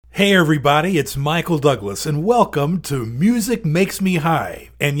Hey everybody, it's Michael Douglas, and welcome to Music Makes Me High.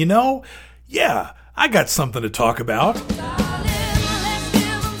 And you know, I got something to talk about.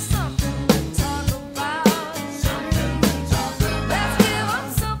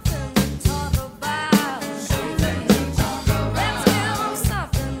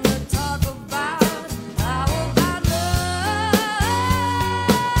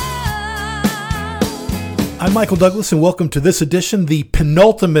 I'm Michael Douglas, and welcome to this edition, the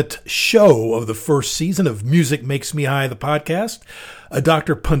penultimate show of the first season of Music Makes Me High, the podcast, a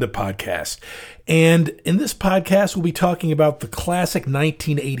Dr. Pundit podcast. And in this podcast, we'll be talking about the classic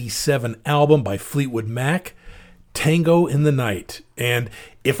 1987 album by Fleetwood Mac, Tango in the Night. And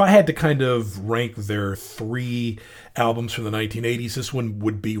if I had to kind of rank their three albums from the 1980s, this one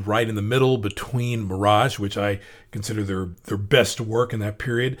would be right in the middle between Mirage, which I consider their best work in that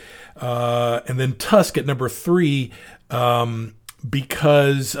period, and then Tusk at number 3,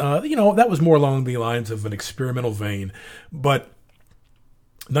 because, that was more along the lines of an experimental vein. But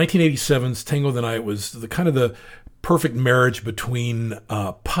 1987's Tango in the Night was the perfect marriage between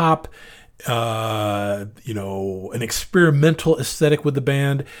pop, an experimental aesthetic with the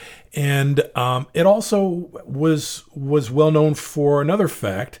band, and it also was well known for another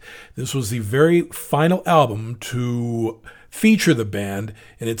fact. This was the very final album to feature the band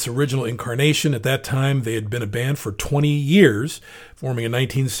in its original incarnation. At that time, they had been a band for 20 years, forming in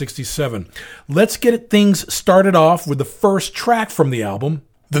 1967. Let's get things started off with the first track from the album,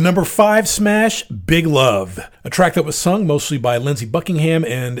 the number 5 smash, Big Love, a track that was sung mostly by Lindsey Buckingham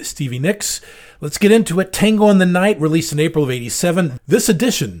and Stevie Nicks. Let's get into it. Tango in the Night, released in April of 87. This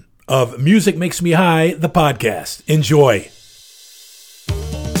edition of Music Makes Me High, the podcast. Enjoy.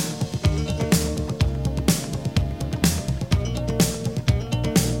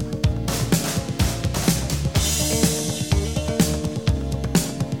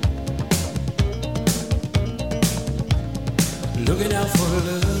 Looking out for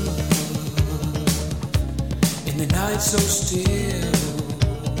love in the night so still.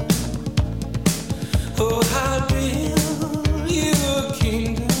 Oh, I'll build you a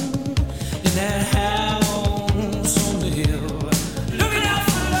kingdom in that house on the hill. Looking out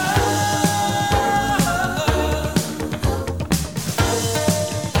for love,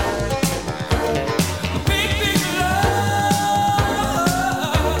 big, big love.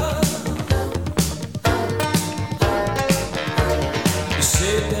 You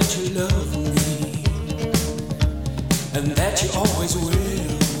said that you love me and that you always will.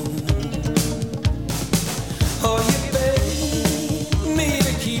 Oh, you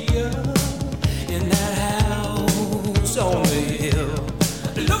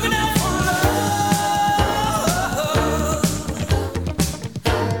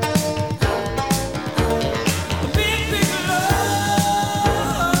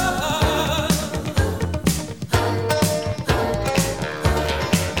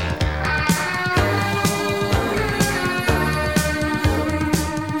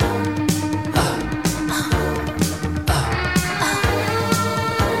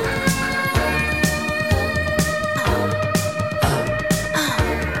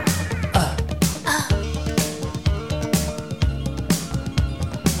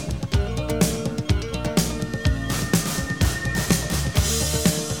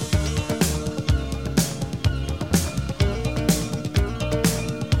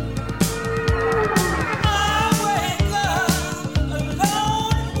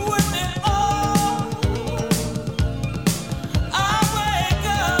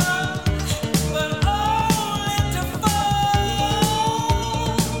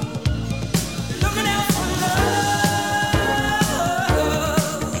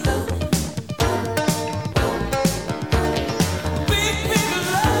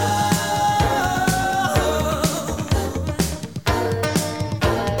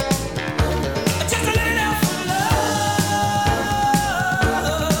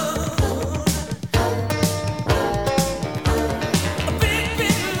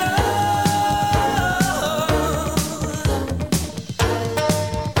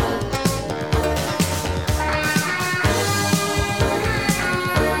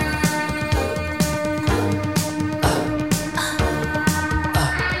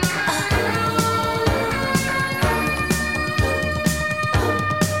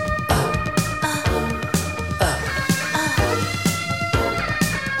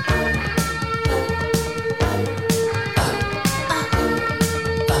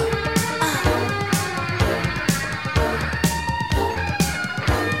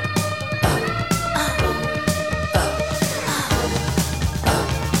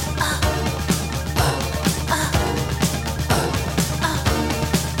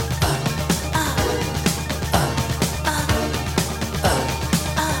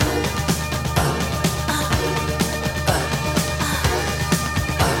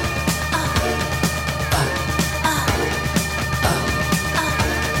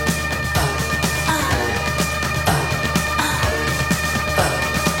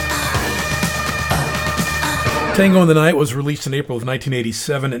Tango in the Night was released in April of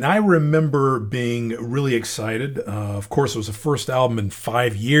 1987, and I remember being really excited. Of course, it was the first album in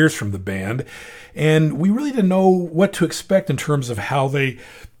 5 years from the band, and we really didn't know what to expect in terms of how they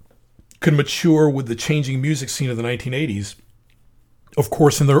could mature with the changing music scene of the 1980s. Of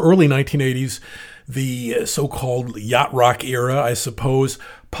course, in the early 1980s, the so-called yacht rock era, I suppose,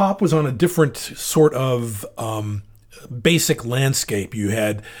 pop was on a different sort of basic landscape. You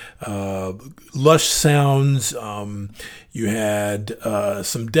had lush sounds. You had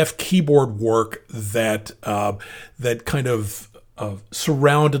some deft keyboard work that kind of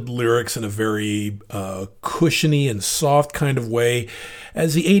surrounded lyrics in a very cushiony and soft kind of way.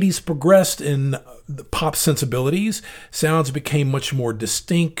 As the 80s progressed in the pop sensibilities, sounds became much more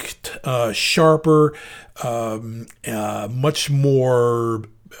distinct, sharper, much more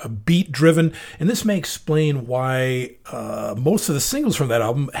beat driven, and this may explain why most of the singles from that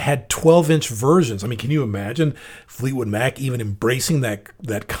album had 12-inch versions. I mean, can you imagine Fleetwood Mac even embracing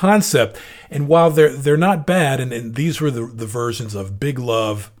that concept? And while they're not bad, and these were the versions of Big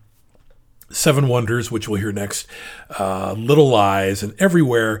Love, Seven Wonders, which we'll hear next, Little Lies, and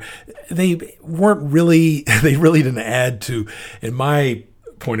Everywhere, they really didn't add to, in my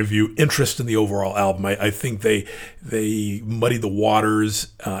point of view, interest in the overall album. I think they muddy the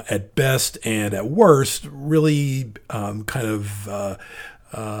waters at best, and at worst really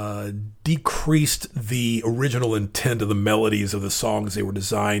decreased the original intent of the melodies of the songs they were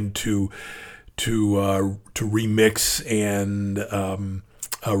designed to remix and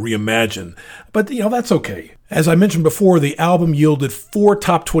reimagine. But that's okay. As I mentioned before, the album yielded 4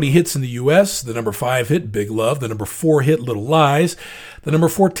 top 20 hits in the U.S., the number 5 hit, Big Love, the number 4 hit, Little Lies, the number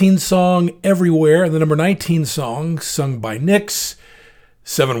 14 song, Everywhere, and the number 19 song, sung by Nyx,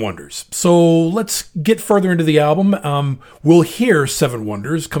 Seven Wonders. So let's get further into the album. We'll hear Seven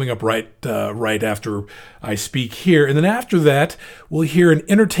Wonders coming up right after I speak here. And then after that, we'll hear an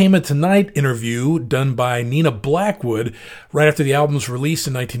Entertainment Tonight interview done by Nina Blackwood right after the album's release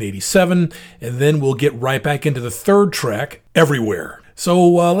in 1987. And then we'll get right back into the third track, Everywhere. So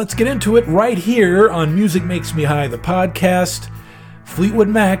let's get into it right here on Music Makes Me High, the podcast. Fleetwood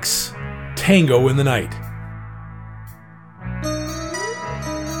Mac's Tango in the Night.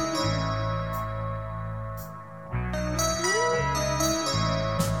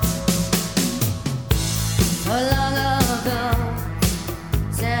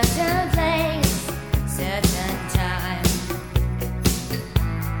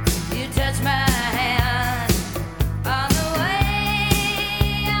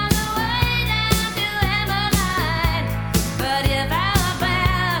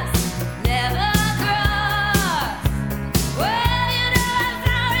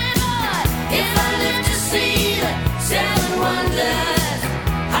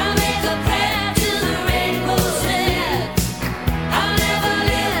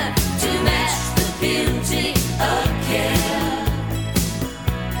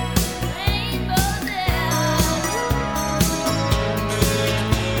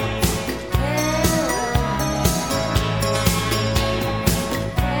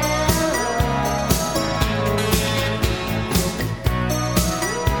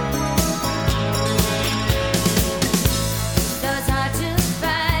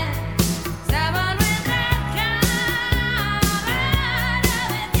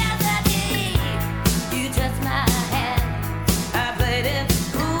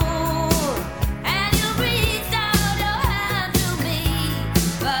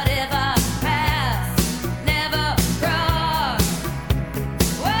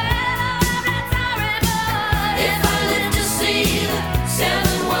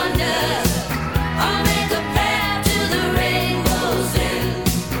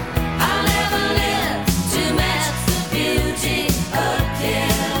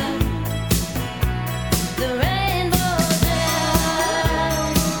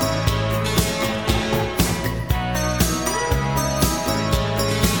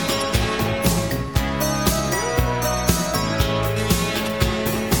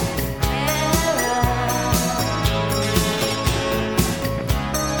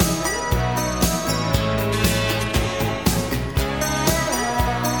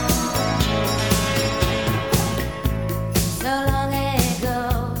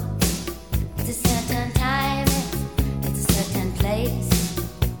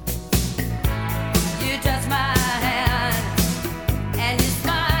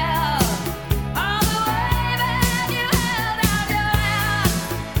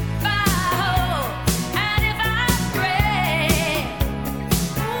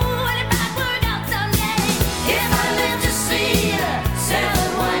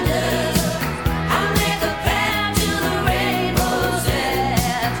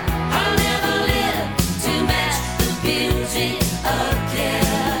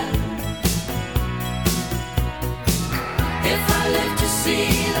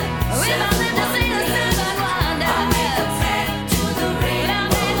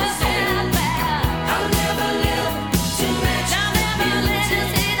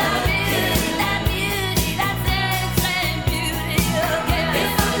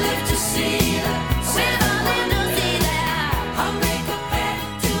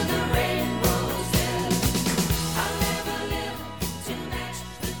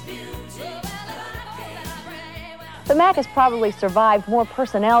 The Mac has probably survived more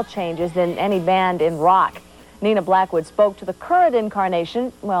personnel changes than any band in rock. Nina Blackwood spoke to the current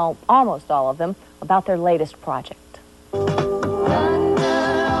incarnation, well, almost all of them, about their latest project.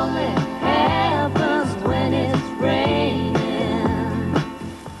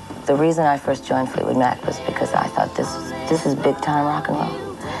 The reason I first joined Fleetwood Mac was because I thought this is big-time rock and roll.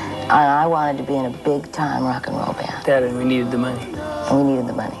 And I wanted to be in a big-time rock and roll band. That, and we needed the money. And we needed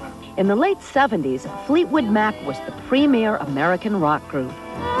the money. In the late 70s, Fleetwood Mac was the premier American rock group.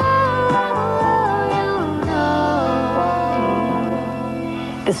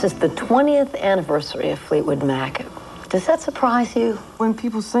 This is the 20th anniversary of Fleetwood Mac. Does that surprise you? When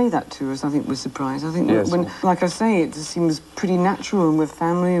people say that to us, I think we're surprised. I think yes. when, like I say, it just seems pretty natural, and we're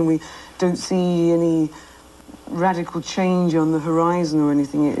family, and we don't see any radical change on the horizon or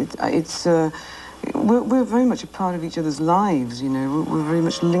anything. We're very much a part of each other's lives, you know. We're very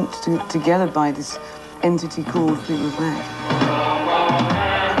much linked together by this entity called Fleetwood Mac.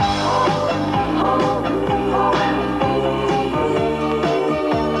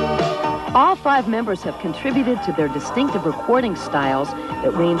 All 5 members have contributed to their distinctive recording styles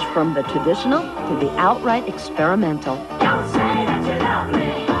that range from the traditional to the outright experimental. Don't say that you love me.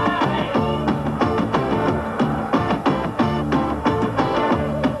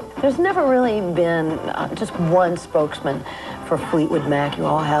 There's never really been just one spokesman for Fleetwood Mac. You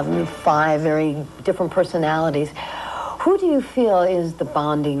all have 5 very different personalities. Who do you feel is the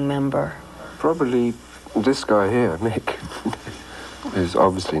bonding member? Probably this guy here, Mick, who's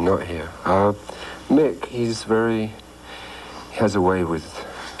obviously not here. Mick, he has a way with,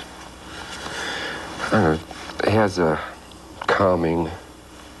 I don't know, he has a calming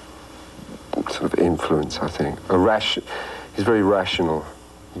sort of influence, I think. He's very rational,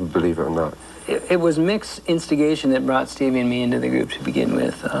 believe it or not. It was Mick's instigation that brought Stevie and me into the group to begin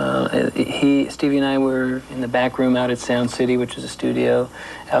with. Stevie and I were in the back room out at Sound City, which is a studio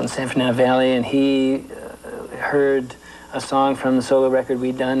out in San Fernando Valley, and he heard a song from the solo record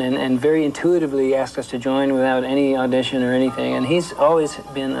we'd done and very intuitively asked us to join without any audition or anything. And he's always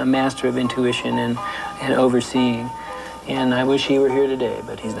been a master of intuition and overseeing. And I wish he were here today,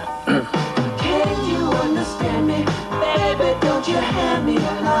 but he's not. Can you understand me? Baby, don't you hand me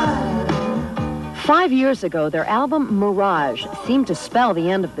a line. 5 years ago, their album Mirage seemed to spell the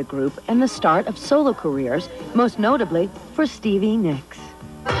end of the group and the start of solo careers, most notably for Stevie Nicks.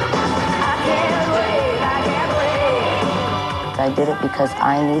 I did it because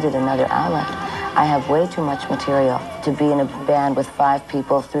I needed another outlet. I have way too much material to be in a band with 5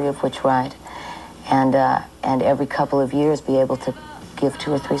 people, 3 of which write, and every couple of years be able to give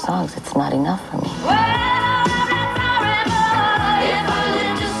 2 or 3 songs. It's not enough for me.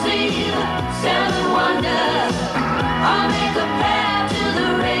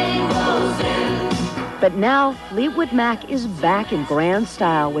 But now, Fleetwood Mac is back in grand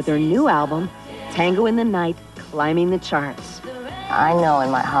style with their new album, Tango in the Night, climbing the charts. I know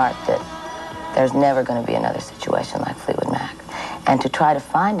in my heart that there's never going to be another situation like Fleetwood Mac. And to try to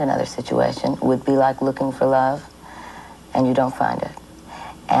find another situation would be like looking for love, and you don't find it.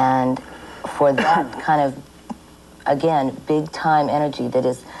 And for that kind of, again, big-time energy that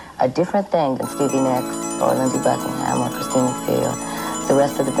is a different thing than Stevie Nicks or Lindsey Buckingham or Christina Field, the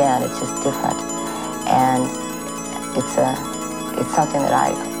rest of the band, it's just different. And it's something that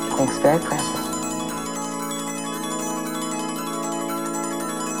I think is very precious.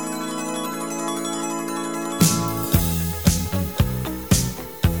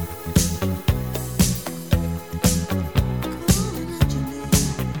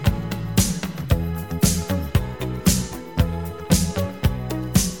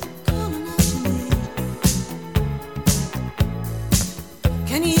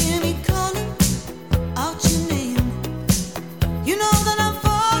 Can you hear me calling out your name? You know that I'm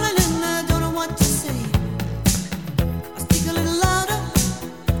falling and I don't know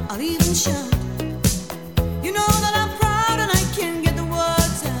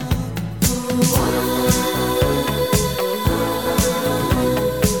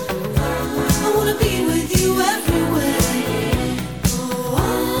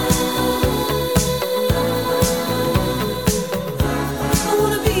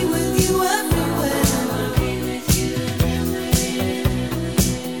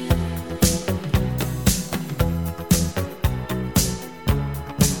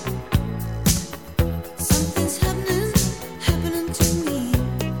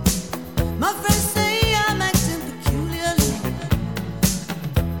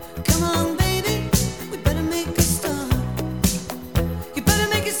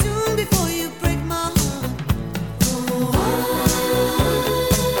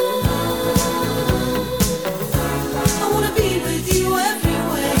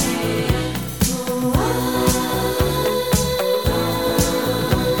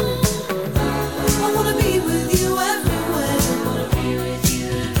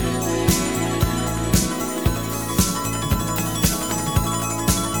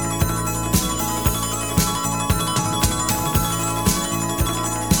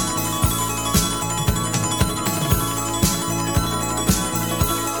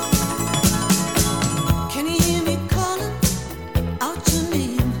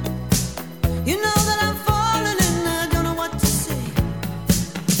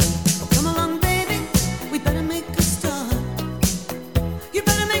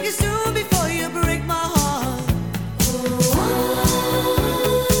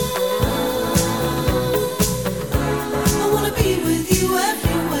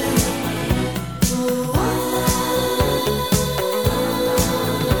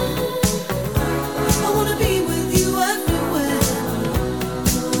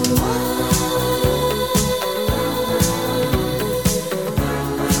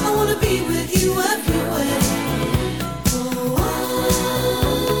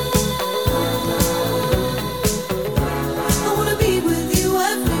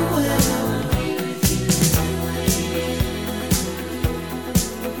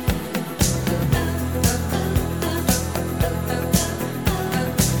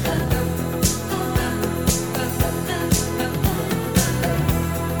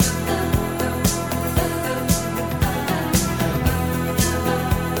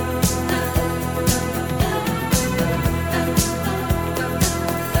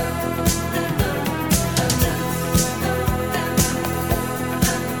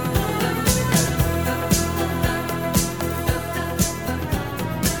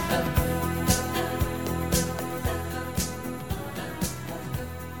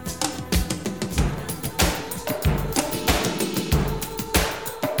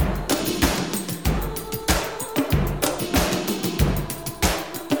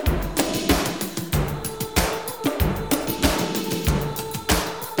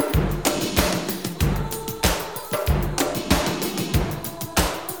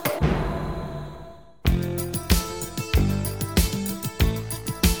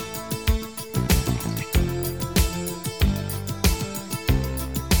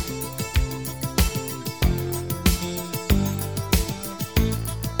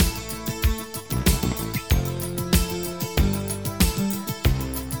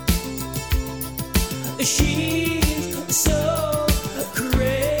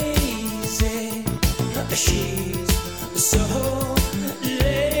She's so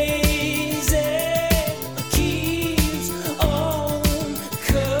lazy, keeps on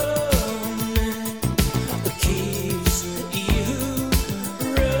coming, keeps you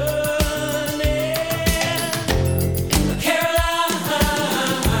running. Caroline,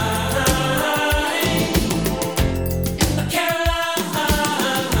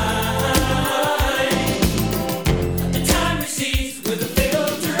 the time recedes with a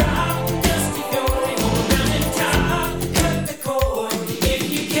fatal drop, dusty going on down in top. Cut the cord if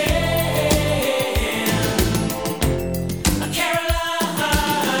you can. Caroline,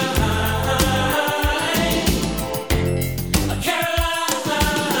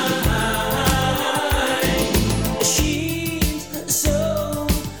 she's so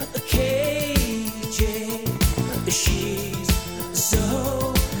cagey, she's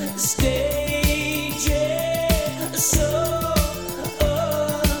so stagey, so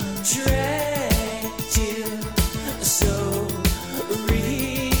attractive, so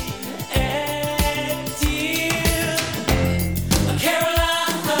reactive. Caroline,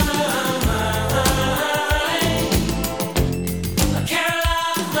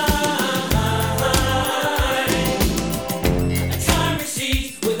 time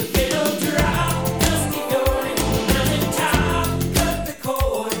recedes with a fatal drop, dusty going on down in top. Cut the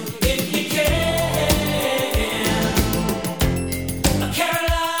cord if you can.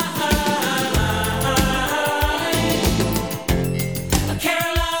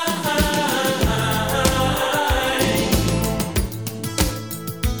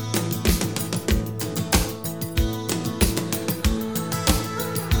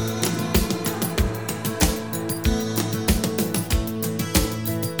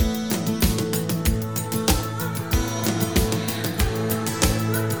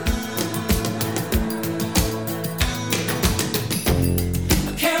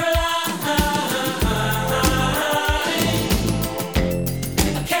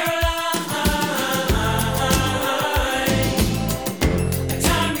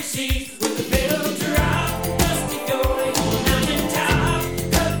 Time recedes with a fatal drop, dusty going on down in top.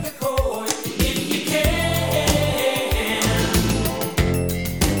 Cut the cord if you can.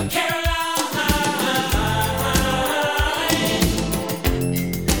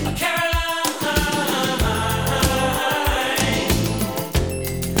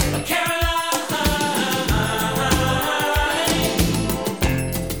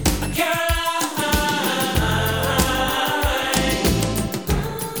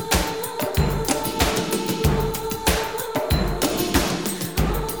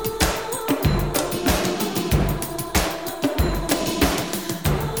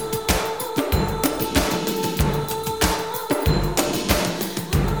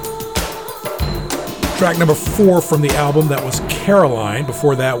 Track number 4 from the album, that was Caroline.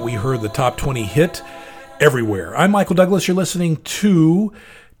 Before that, we heard the top 20 hit, Everywhere. I'm Michael Douglas. You're listening to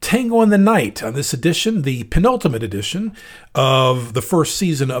Tango in the Night on this edition, the penultimate edition of the first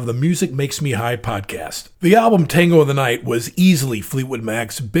season of the Music Makes Me High podcast. The album Tango in the Night was easily Fleetwood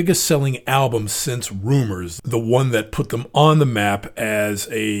Mac's biggest selling album since Rumors, the one that put them on the map as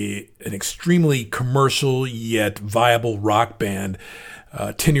an extremely commercial yet viable rock band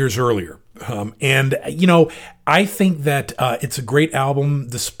 10 years earlier. I think that it's a great album,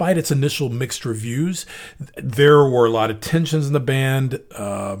 despite its initial mixed reviews. There were a lot of tensions in the band.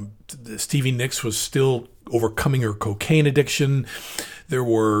 Stevie Nicks was still overcoming her cocaine addiction. There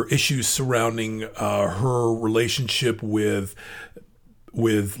were issues surrounding her relationship with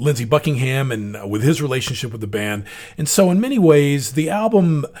Lindsey Buckingham and with his relationship with the band. And so in many ways, the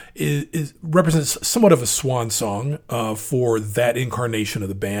album represents somewhat of a swan song for that incarnation of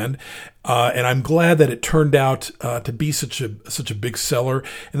the band. And I'm glad that it turned out to be such a big seller,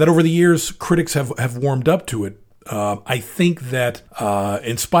 and that over the years, critics have warmed up to it. I think that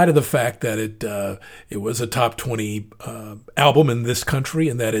in spite of the fact that it was a top 20 album in this country,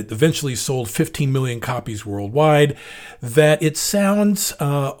 and that it eventually sold 15 million copies worldwide, that its sounds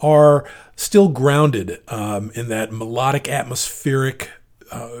are still grounded in that melodic, atmospheric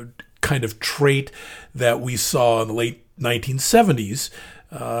kind of trait that we saw in the late 1970s.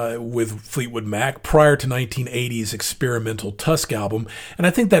 With Fleetwood Mac prior to 1980's experimental Tusk album, and I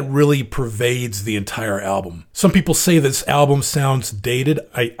think that really pervades the entire album. Some people say this album sounds dated.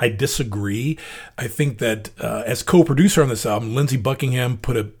 I disagree. I think that as co-producer on this album, Lindsey Buckingham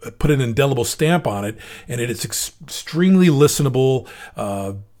put an indelible stamp on it, and it's extremely listenable.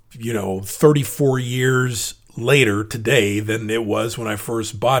 34 years later today than it was when I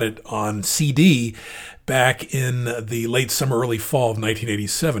first bought it on CD back in the late summer, early fall of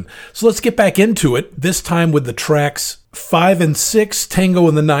 1987. So let's get back into it, this time with the tracks 5 and 6, Tango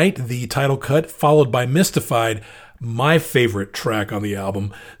in the Night, the title cut, followed by Mystified, my favorite track on the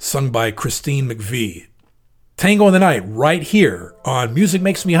album, sung by Christine McVie. Tango in the Night, right here on Music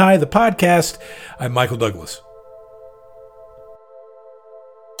Makes Me High, the podcast. I'm Michael Douglas.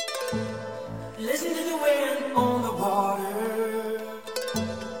 Listen to the wind on the water.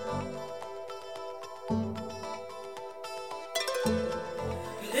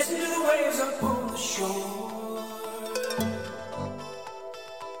 Listen to the waves up on the shore.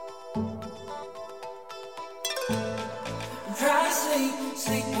 Try to sleep,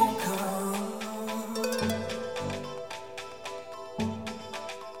 sleep won't come.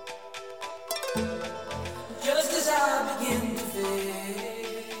 Just as I begin to fade,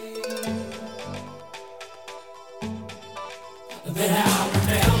 then I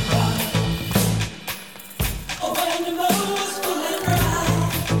remember when the moon was full and bright,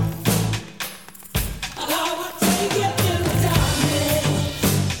 I would take you in the darkness,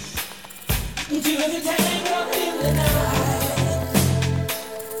 into the tango in the night.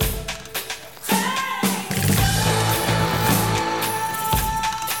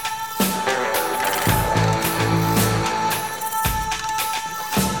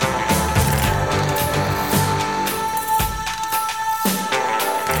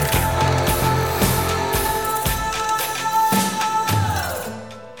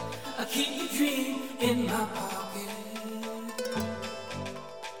 I keep your dream in my pocket.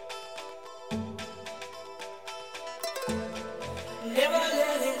 Never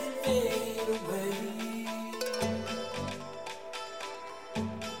let it fade away.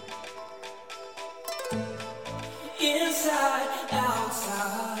 Inside,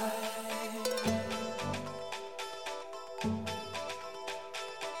 outside.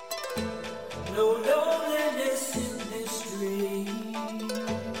 No loneliness in this dream.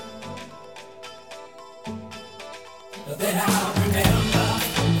 Then I'll remember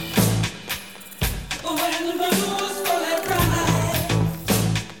when the moon was full and bright,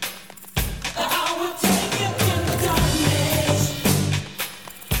 I would take you in the darkness,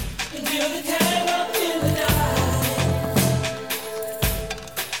 until the tango in the night.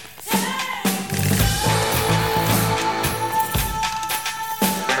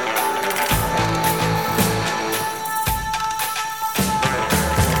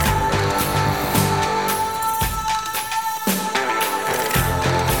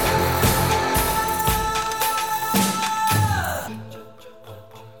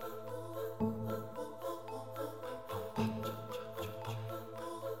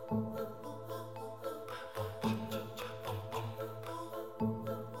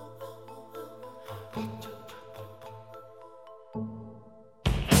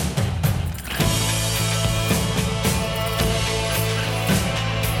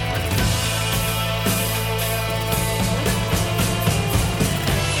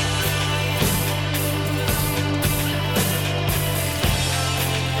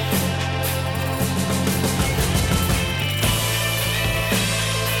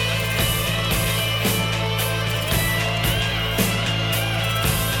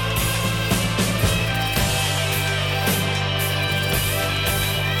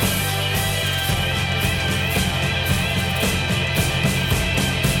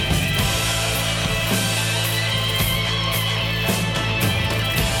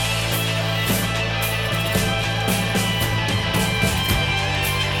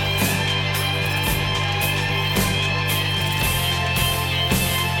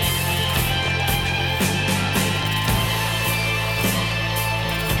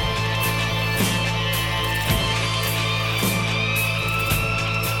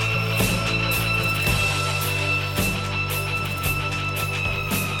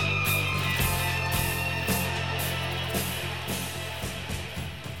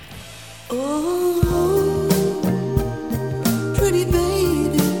 Pretty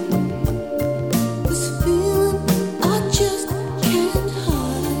baby, this feeling I just can't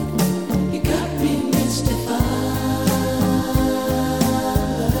hide. You got me mystified.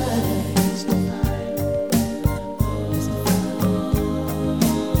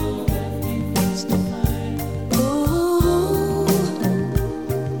 Oh,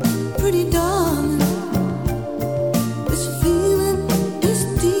 pretty darling, this feeling is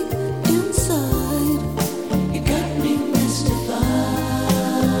deep inside.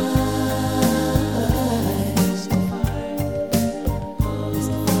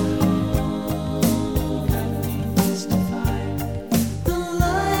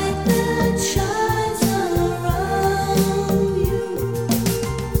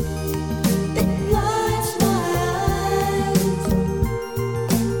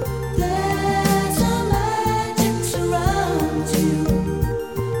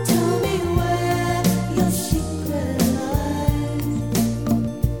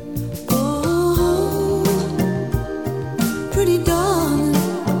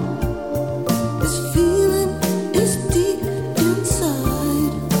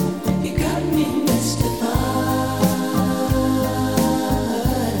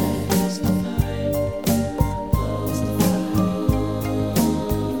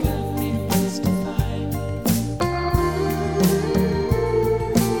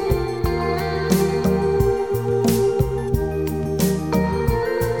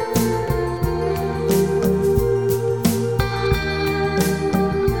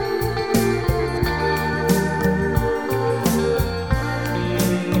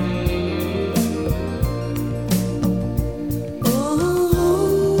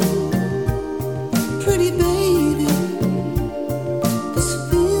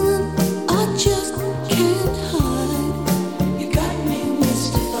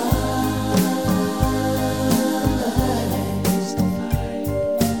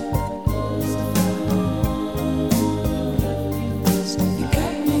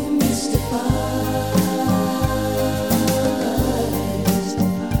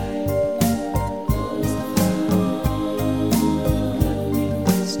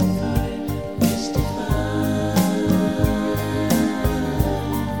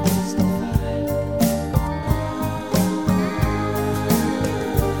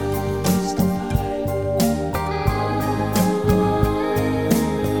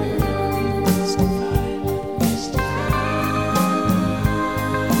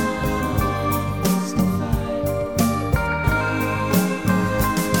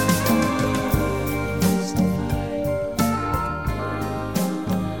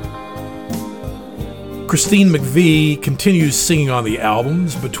 Christine McVie continues singing on the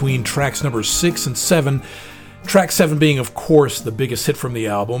albums between tracks number 6 and 7. Track 7 being, of course, the biggest hit from the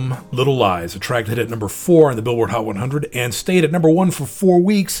album, Little Lies, a track that hit at number 4 on the Billboard Hot 100 and stayed at number 1 for 4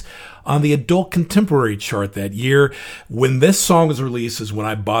 weeks on the Adult Contemporary chart that year. When this song was released is when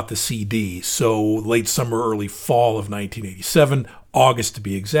I bought the CD, so late summer, early fall of 1987, August to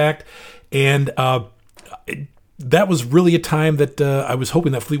be exact. And that was really a time that I was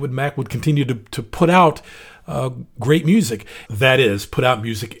hoping that Fleetwood Mac would continue to put out great music. That is, put out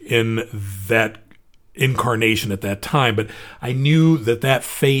music in that incarnation at that time. But I knew that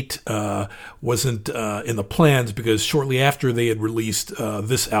fate wasn't in the plans, because shortly after they had released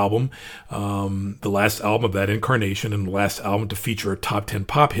this album, the last album of that incarnation and the last album to feature a top 10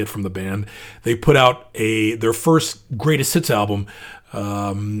 pop hit from the band, they put out their first greatest hits album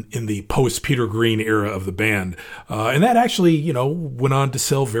in the post-Peter Green era of the band. And that actually, went on to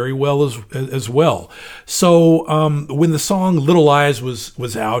sell very well as well. So when the song Little Lies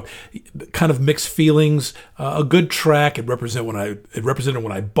was out, kind of mixed feelings, a good track. It represented when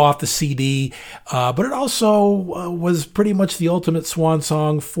I bought the CD, but it also was pretty much the ultimate swan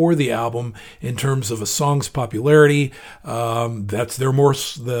song for the album in terms of a song's popularity. That's their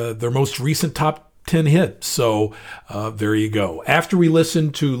most recent top 10 hit. So there you go. After we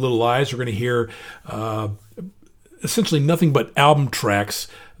listen to Little Lies, we're going to hear essentially nothing but album tracks,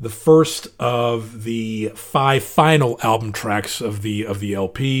 the first of the 5 final album tracks of the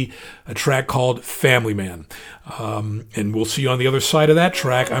LP, a track called Family Man. And we'll see you on the other side of that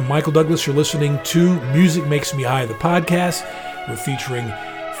track. I'm Michael Douglas. You're listening to Music Makes Me High, the podcast. We're featuring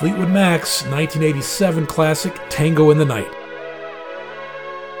Fleetwood Mac's 1987 classic, Tango in the Night.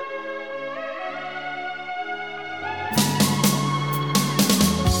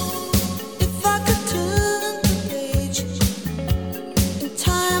 If I could turn the page in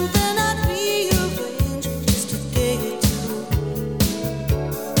time, then I'd rearrange just a day or two.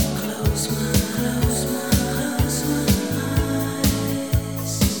 Close my eyes,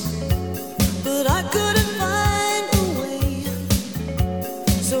 but I couldn't find a way.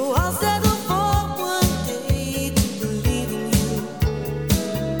 So I'll settle for one day to believe in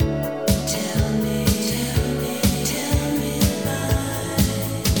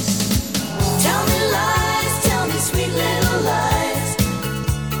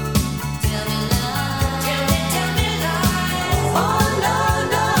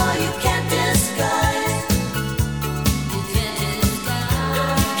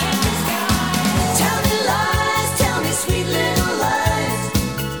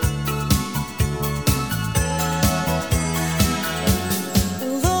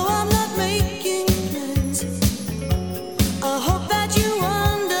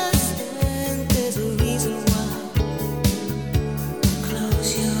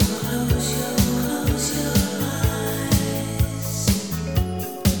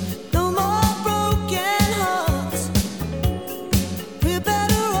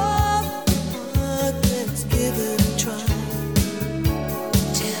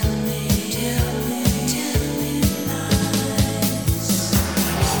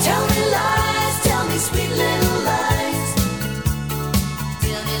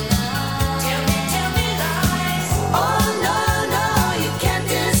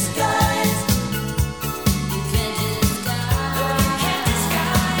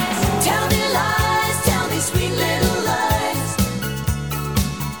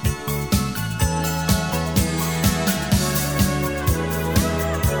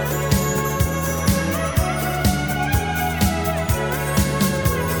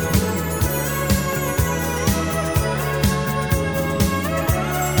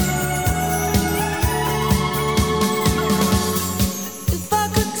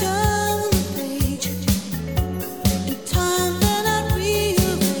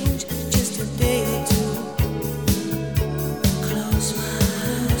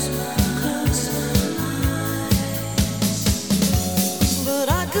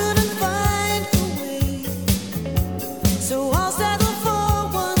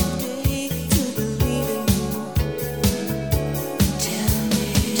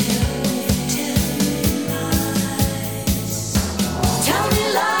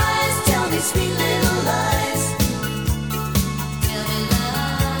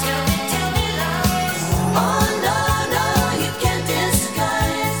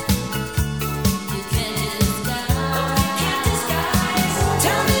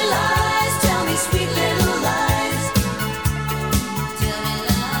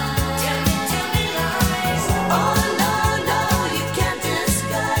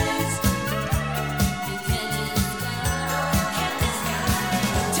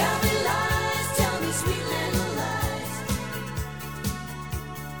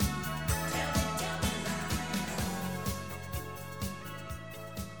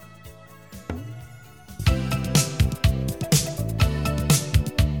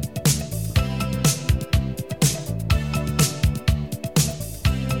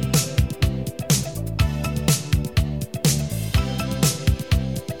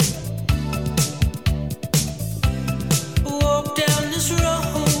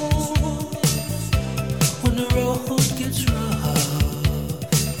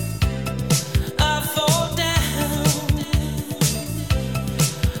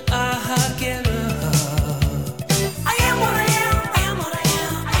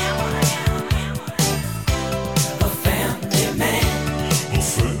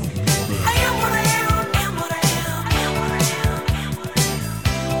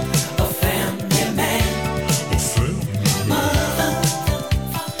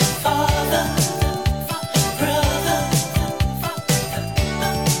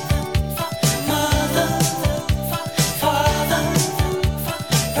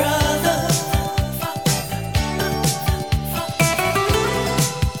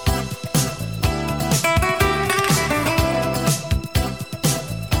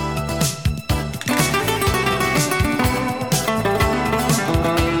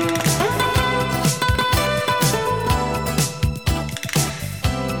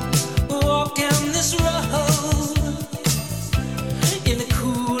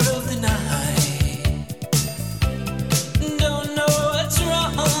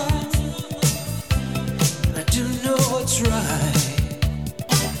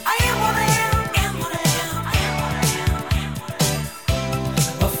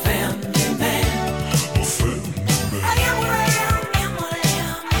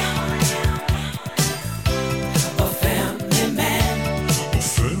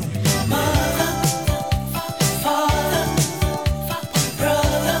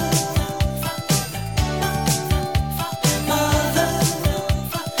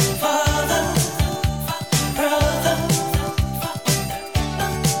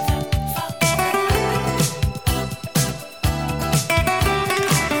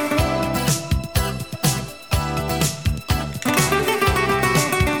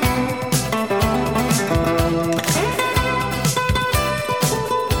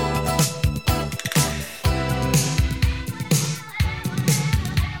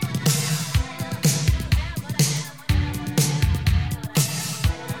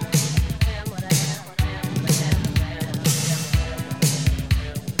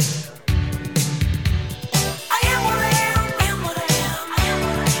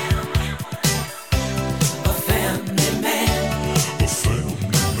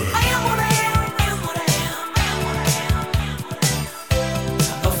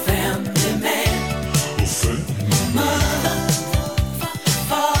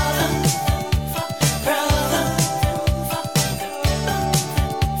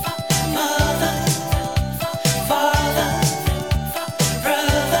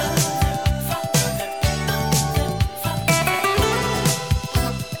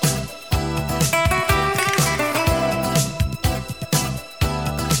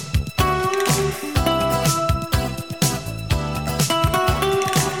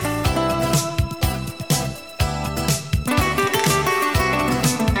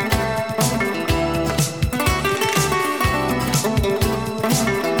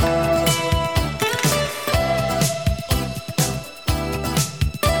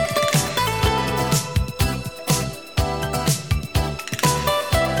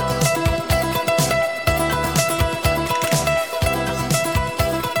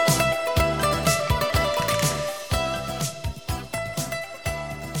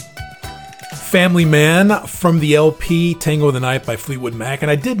Family Man from the LP Tango of the Night by Fleetwood Mac.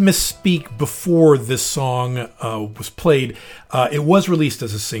 And I did misspeak before this song was played. It was released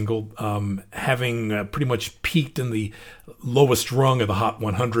as a single, having pretty much peaked in the lowest rung of the Hot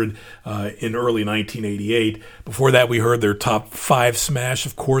 100 in early 1988. Before that, we heard their top 5 smash,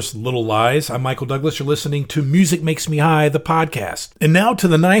 of course, Little Lies. I'm Michael Douglas. You're listening to Music Makes Me High, the podcast. And now to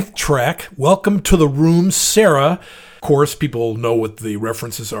the 9th track, Welcome to the Room, Sarah. Of course, people know what the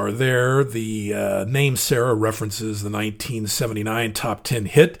references are there. The name Sarah references the 1979 top 10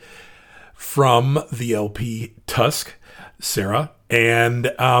 hit from the LP Tusk, Sarah. And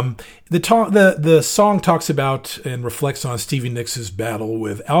the song talks about and reflects on Stevie Nicks' battle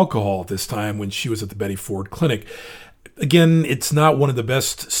with alcohol at this time when she was at the Betty Ford Clinic. Again, it's not one of the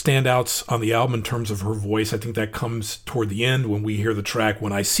best standouts on the album in terms of her voice. I think that comes toward the end when we hear the track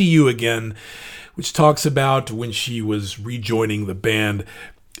When I See You Again, which talks about when she was rejoining the band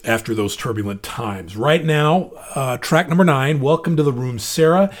after those turbulent times. Right now, track number 9, Welcome to the Room,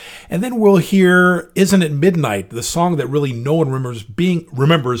 Sarah. And then we'll hear Isn't It Midnight, the song that really no one remembers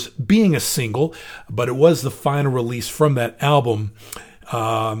being a single, but it was the final release from that album.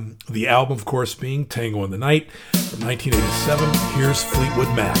 The album, of course, being Tango in the Night from 1987. Here's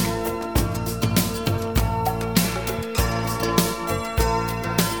Fleetwood Mac.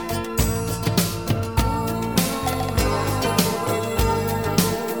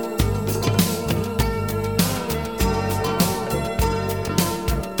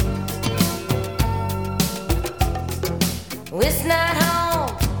 It's not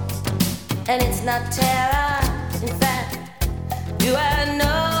home, and it's not terror. In fact, do I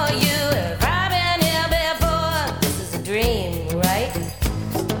know you? Have I been here before? This is a dream, right?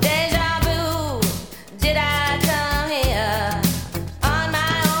 Deja vu. Did I come here on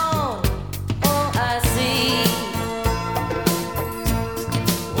my own? Oh, I see.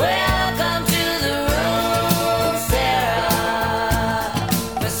 Welcome to the room, Sarah.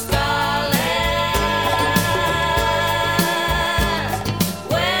 For Starland.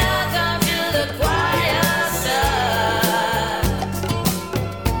 Welcome to the choir, sir.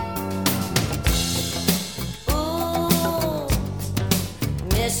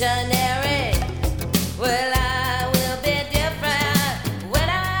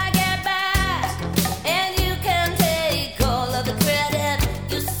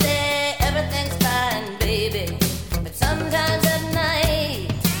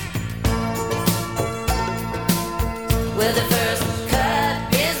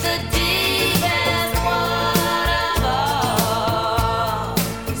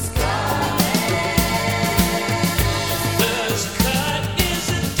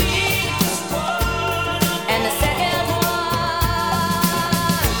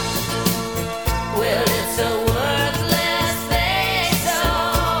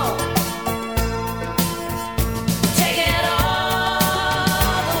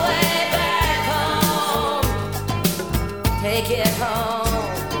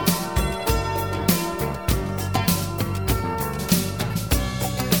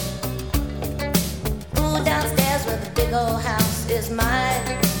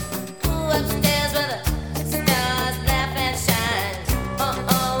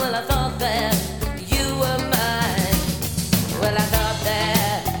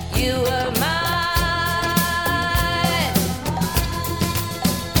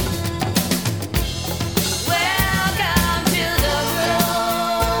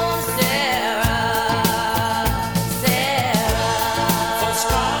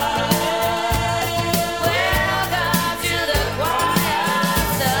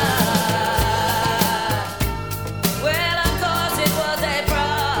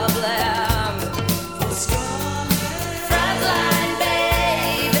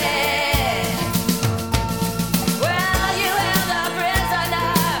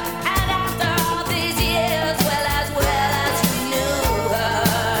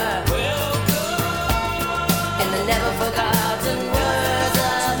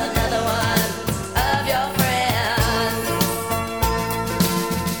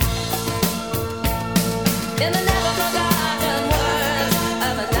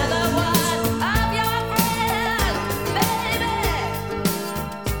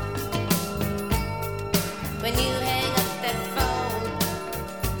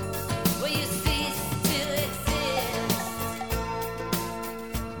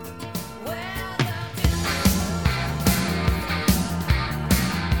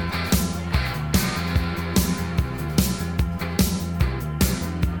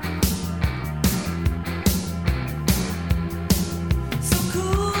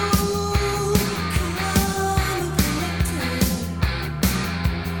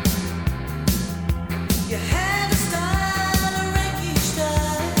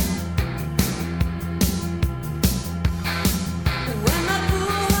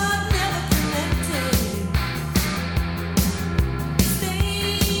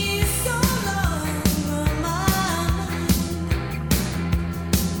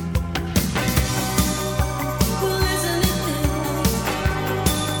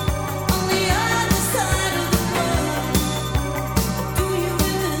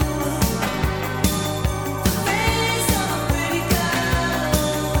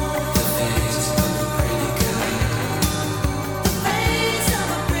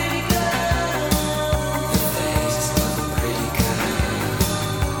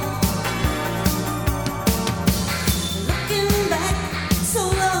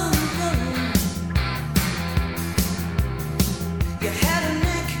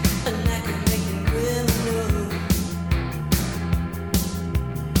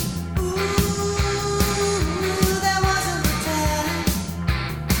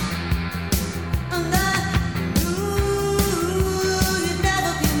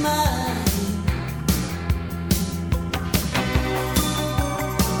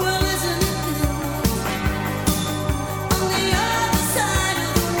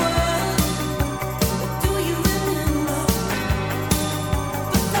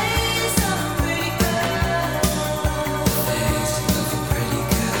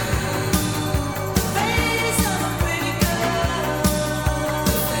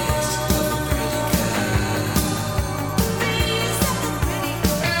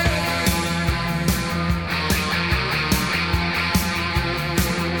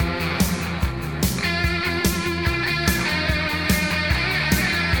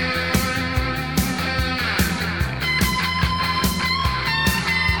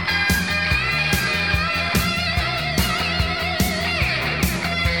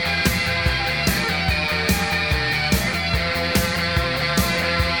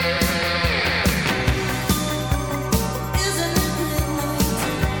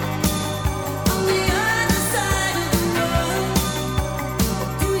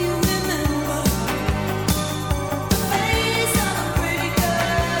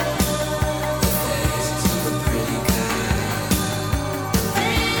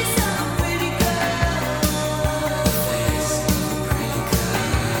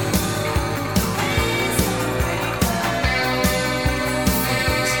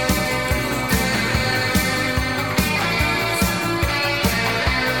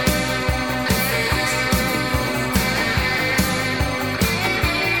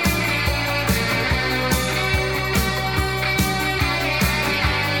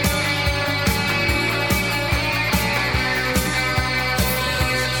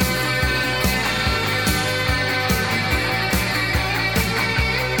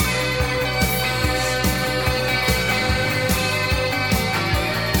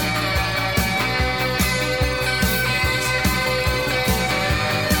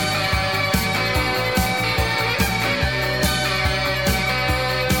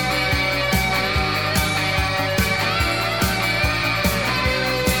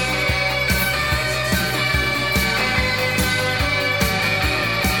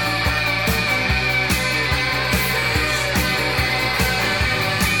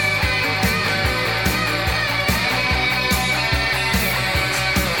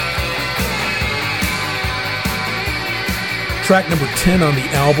 track number 10 on the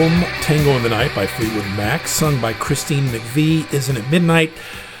album, Tango in the Night by Fleetwood Mac, sung by Christine McVie, Isn't It Midnight?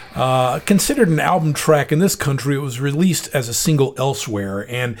 Considered an album track in this country, it was released as a single elsewhere,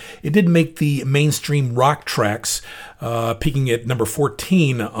 and it did make the mainstream rock tracks, peaking at number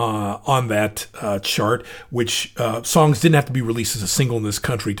 14 on that chart, which songs didn't have to be released as a single in this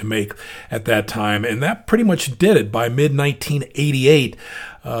country to make at that time, and that pretty much did it. By mid-1988,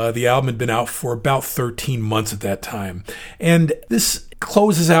 the album had been out for about 13 months at that time, and this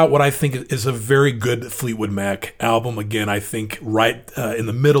closes out what I think is a very good Fleetwood Mac album. Again, I think right in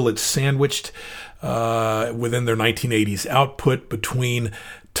the middle, it's sandwiched within their 1980s output between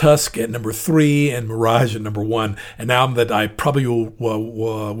Tusk at number 3 and Mirage at number 1, an album that I probably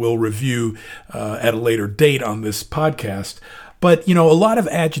will review at a later date on this podcast. But, you know, a lot of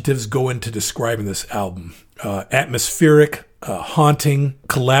adjectives go into describing this album. Atmospheric, haunting,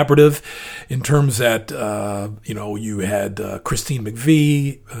 collaborative, in terms that, you had Christine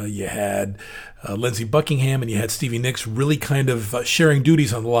McVie, you had Lindsey Buckingham, and you had Stevie Nicks really kind of sharing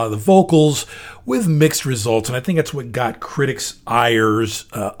duties on a lot of the vocals with mixed results. And I think that's what got critics' ires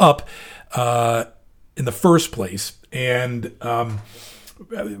up in the first place. And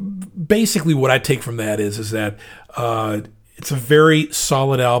basically what I take from that is that it's a very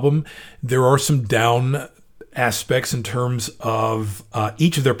solid album. There are some down aspects in terms of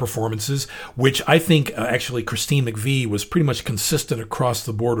each of their performances, which I think actually Christine McVie was pretty much consistent across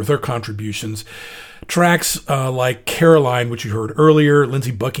the board with her contributions. Tracks like Caroline, which you heard earlier,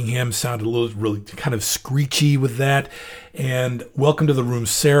 Lindsey Buckingham sounded a little really kind of screechy with that, and Welcome to the Room,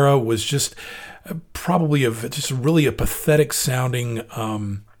 Sarah was just probably really a pathetic sounding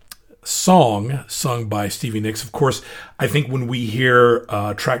song sung by Stevie Nicks. Of course, I think when we hear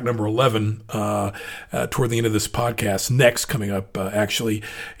track number 11 toward the end of this podcast, next coming up, actually,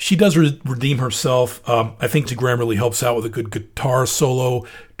 she does redeem herself. I think DeGram really helps out with a good guitar solo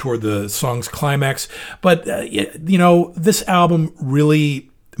toward the song's climax. But, this album really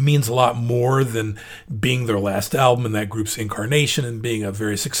means a lot more than being their last album in that group's incarnation and being a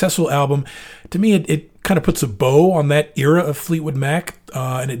very successful album. To me, it kind of puts a bow on that era of Fleetwood Mac,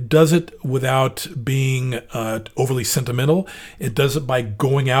 and it does it without being overly sentimental. It does it by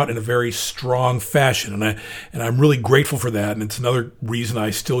going out in a very strong fashion, and I'm really grateful for that. And it's another reason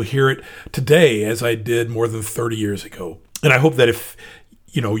I still hear it today, as I did more than 30 years ago. And I hope that if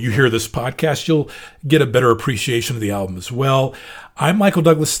you hear this podcast, you'll get a better appreciation of the album as well. I'm Michael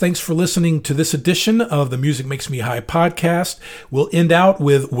Douglas. Thanks for listening to this edition of the Music Makes Me High podcast. We'll end out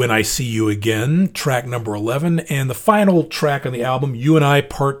with When I See You Again, track number 11, and the final track on the album, You and I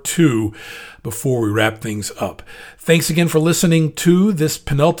Part 2, before we wrap things up. Thanks again for listening to this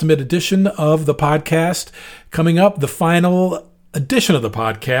penultimate edition of the podcast. Coming up, the final edition of the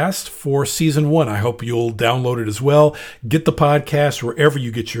podcast for season 1. I hope you'll download it as well. Get the podcast wherever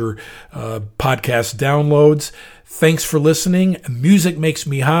you get your podcast downloads. Thanks for listening. Music Makes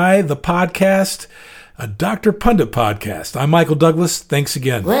Me High, the podcast, a Dr. Pundit podcast. I'm Michael Douglas. Thanks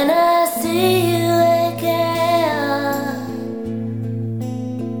again. When I see you again,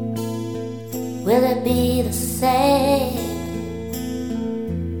 will it be the same?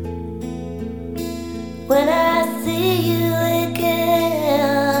 When I see you again,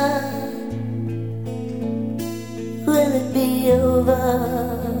 will it be over?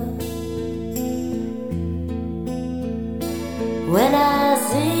 When I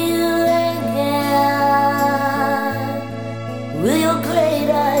see you again, will your great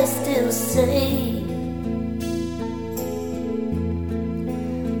eyes still say,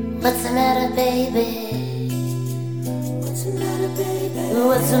 what's the matter, baby? What's the matter, baby?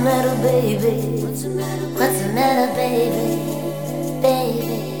 What's the matter, baby? What's the matter, baby? What's the matter, baby?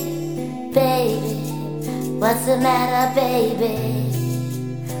 Baby, baby, what's the matter, baby?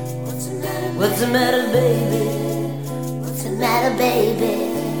 What's the matter, what's the matter, baby? What's the matter, baby?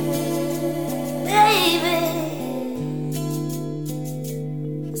 Baby.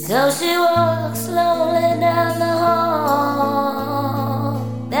 So she walks slowly down the hall.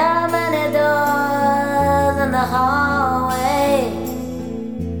 There are many doors in the hallway,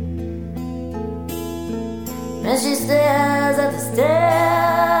 and she stares at the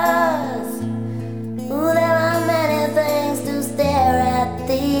stairs. Ooh, there are many things to stare at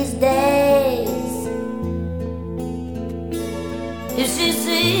these days. If she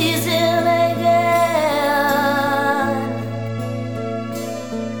sees him again,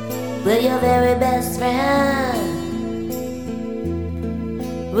 will your very best friend,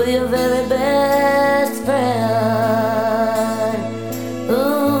 will your very best friend,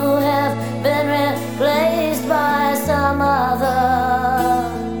 who have been replaced by some other,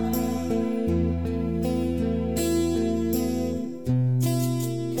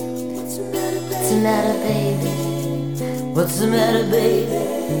 the matter, baby? What's the matter, baby?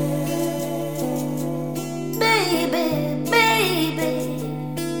 Baby, baby.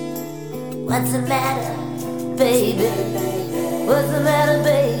 What's the matter, baby? What's the matter,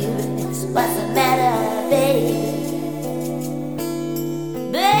 baby? What's the matter, baby?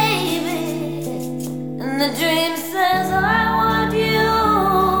 Baby, and the dream says I want you,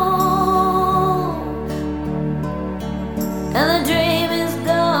 and the dream is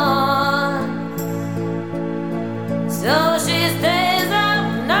gone. So she stays up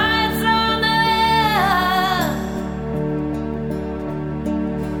nights on the air.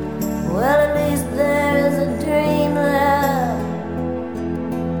 Well, at least there is a dream left.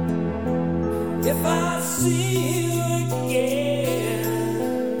 If I see you again,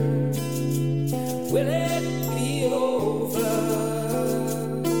 will it be over?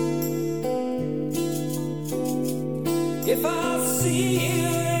 If I see you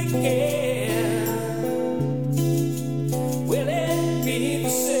again, will it be the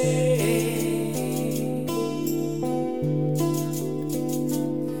same?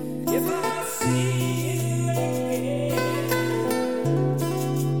 If I see you again,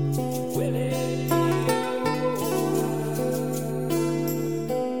 will it be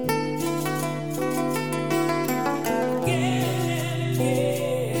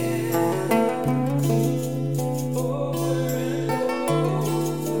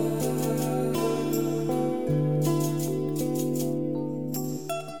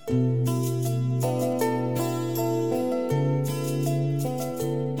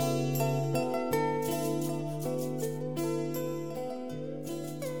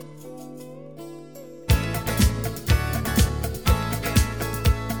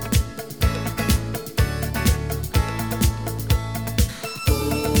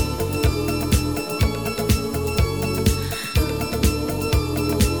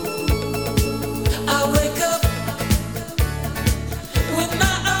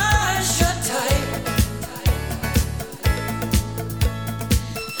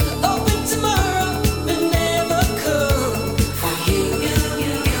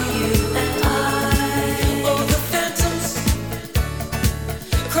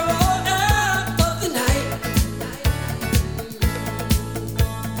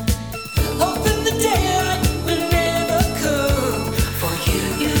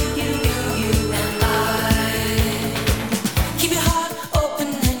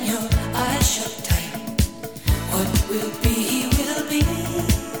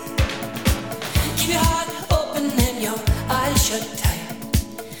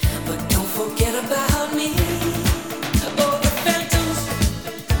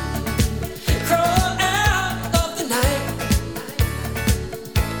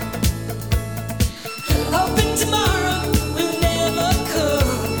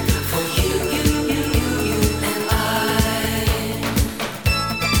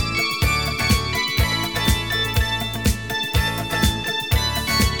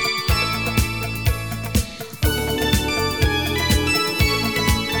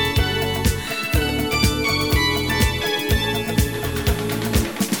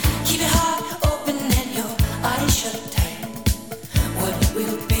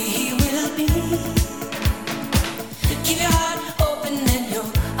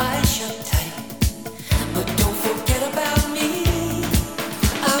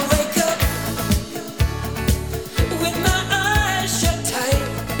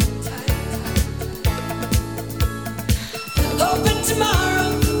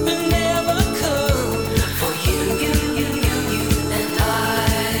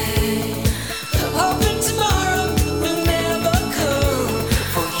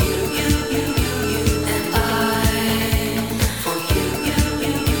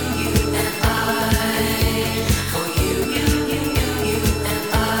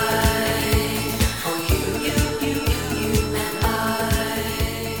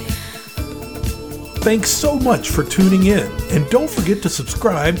Thanks so much for tuning in, and don't forget to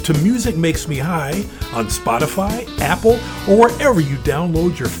subscribe to Music Makes Me High on Spotify, Apple, or wherever you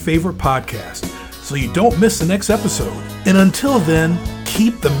download your favorite podcast so you don't miss the next episode. And until then,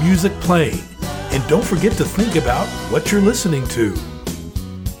 keep the music playing, and don't forget to think about what you're listening to.